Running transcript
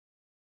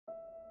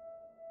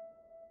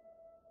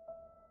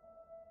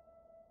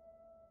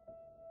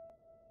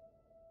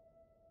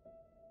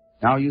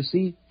Now, you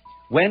see,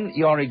 when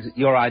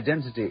your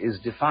identity is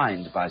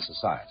defined by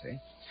society,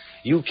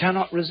 you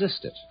cannot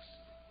resist it.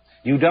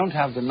 You don't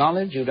have the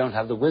knowledge, you don't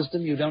have the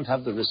wisdom, you don't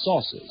have the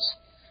resources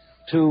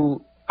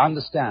to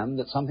understand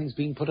that something's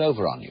being put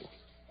over on you.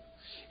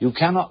 You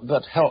cannot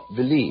but help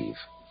believe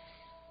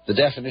the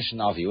definition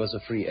of you as a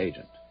free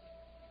agent.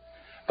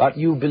 But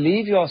you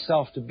believe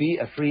yourself to be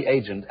a free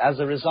agent as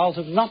a result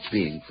of not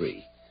being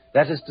free.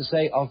 That is to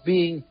say, of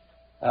being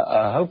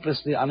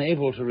hopelessly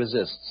unable to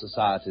resist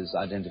society's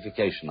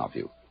identification of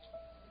you.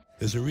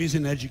 There's a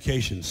reason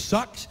education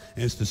sucks,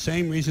 and it's the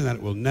same reason that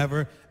it will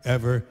never,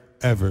 ever,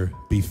 ever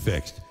be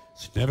fixed.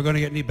 It's never going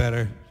to get any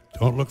better.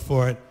 Don't look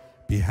for it.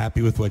 Be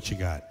happy with what you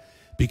got.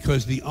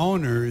 Because the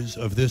owners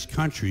of this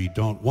country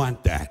don't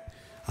want that.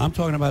 I'm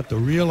talking about the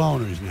real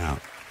owners now.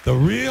 The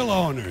real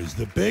owners,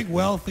 the big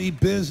wealthy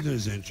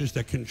business interests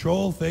that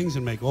control things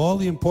and make all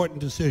the important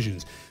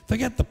decisions.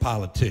 Forget the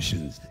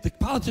politicians. The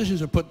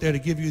politicians are put there to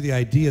give you the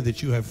idea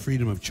that you have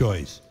freedom of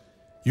choice.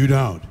 You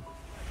don't.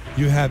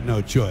 You have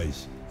no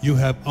choice. You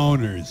have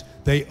owners.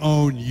 They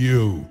own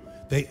you.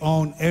 They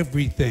own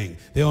everything.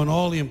 They own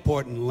all the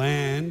important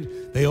land.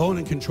 They own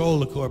and control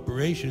the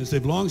corporations.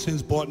 They've long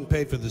since bought and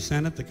paid for the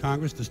Senate, the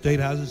Congress, the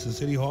state houses, the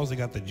city halls. They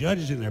got the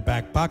judges in their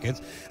back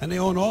pockets. And they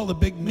own all the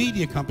big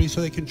media companies,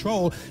 so they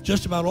control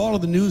just about all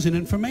of the news and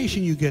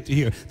information you get to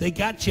hear. They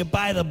got you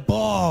by the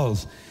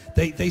balls.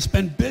 They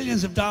spend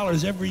billions of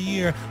dollars every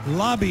year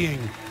lobbying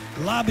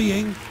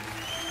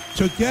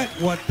to get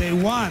what they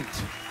want.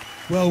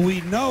 Well,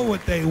 we know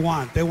what they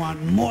want. They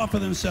want more for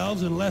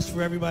themselves and less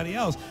for everybody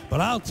else.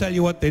 But I'll tell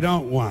you what they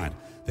don't want.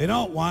 They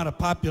don't want a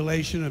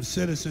population of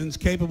citizens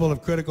capable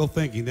of critical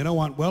thinking. They don't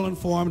want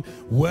well-informed,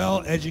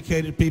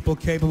 well-educated people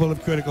capable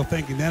of critical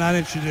thinking. They're not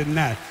interested in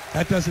that.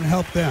 That doesn't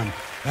help them.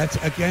 That's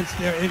against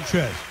their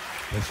interest.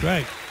 That's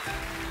right.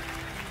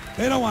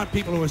 They don't want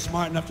people who are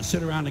smart enough to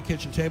sit around the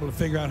kitchen table to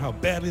figure out how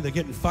badly they're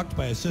getting fucked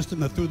by a system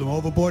that threw them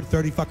overboard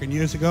 30 fucking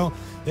years ago.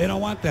 They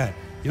don't want that.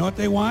 You know what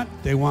they want?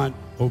 They want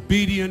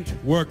obedient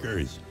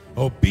workers.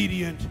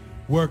 Obedient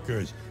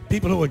workers.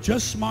 People who are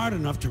just smart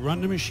enough to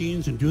run the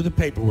machines and do the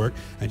paperwork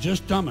and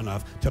just dumb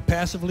enough to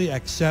passively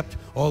accept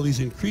all these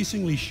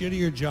increasingly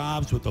shittier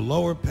jobs with the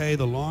lower pay,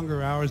 the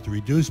longer hours, the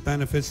reduced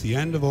benefits, the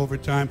end of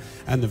overtime,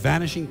 and the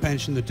vanishing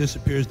pension that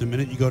disappears the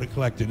minute you go to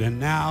collect it. And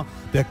now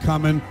they're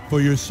coming for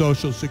your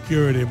Social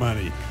Security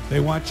money. They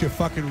want your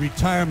fucking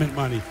retirement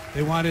money.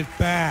 They want it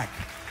back,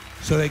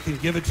 so they can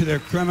give it to their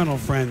criminal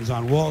friends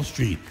on Wall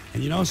Street.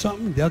 And you know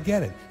something? They'll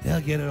get it. They'll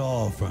get it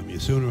all from you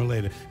sooner or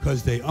later,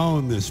 because they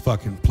own this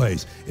fucking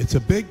place. It's a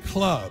big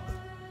club,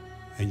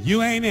 and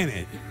you ain't in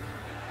it.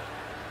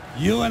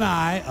 You and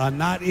I are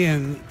not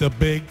in the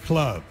big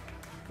club.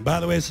 And by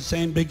the way, it's the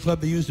same big club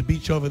they used to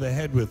beat you over the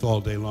head with all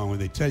day long, when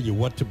they tell you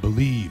what to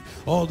believe.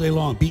 All day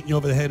long, beating you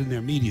over the head in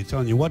their media,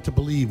 telling you what to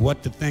believe,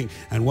 what to think,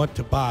 and what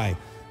to buy.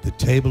 The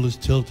table is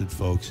tilted,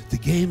 folks. The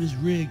game is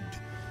rigged.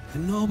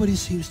 And nobody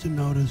seems to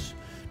notice.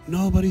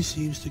 Nobody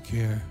seems to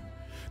care.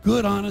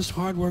 Good, honest,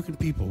 hard-working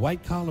people,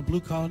 white collar, blue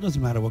collar, doesn't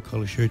matter what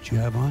color shirt you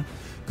have on.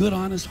 Good,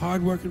 honest,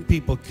 hard-working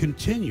people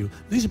continue.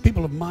 These are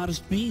people of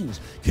modest means.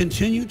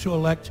 Continue to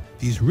elect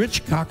these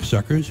rich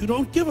cocksuckers who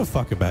don't give a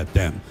fuck about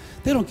them.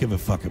 They don't give a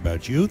fuck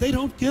about you. They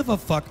don't give a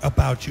fuck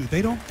about you.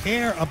 They don't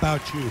care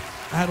about you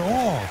at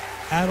all.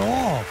 At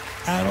all.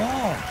 At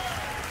all.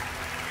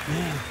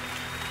 Yeah.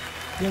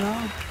 You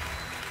know?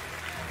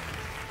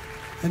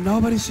 And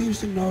nobody seems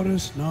to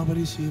notice,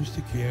 nobody seems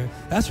to care.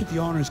 That's what the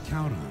owners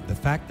count on, the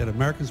fact that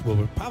Americans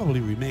will probably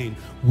remain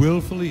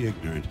willfully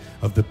ignorant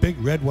of the big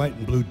red, white,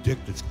 and blue dick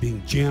that's being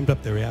jammed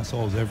up their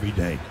assholes every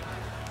day.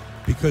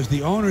 Because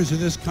the owners of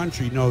this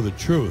country know the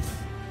truth.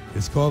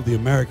 It's called the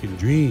American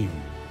dream,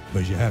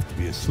 but you have to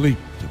be asleep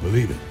to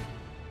believe it.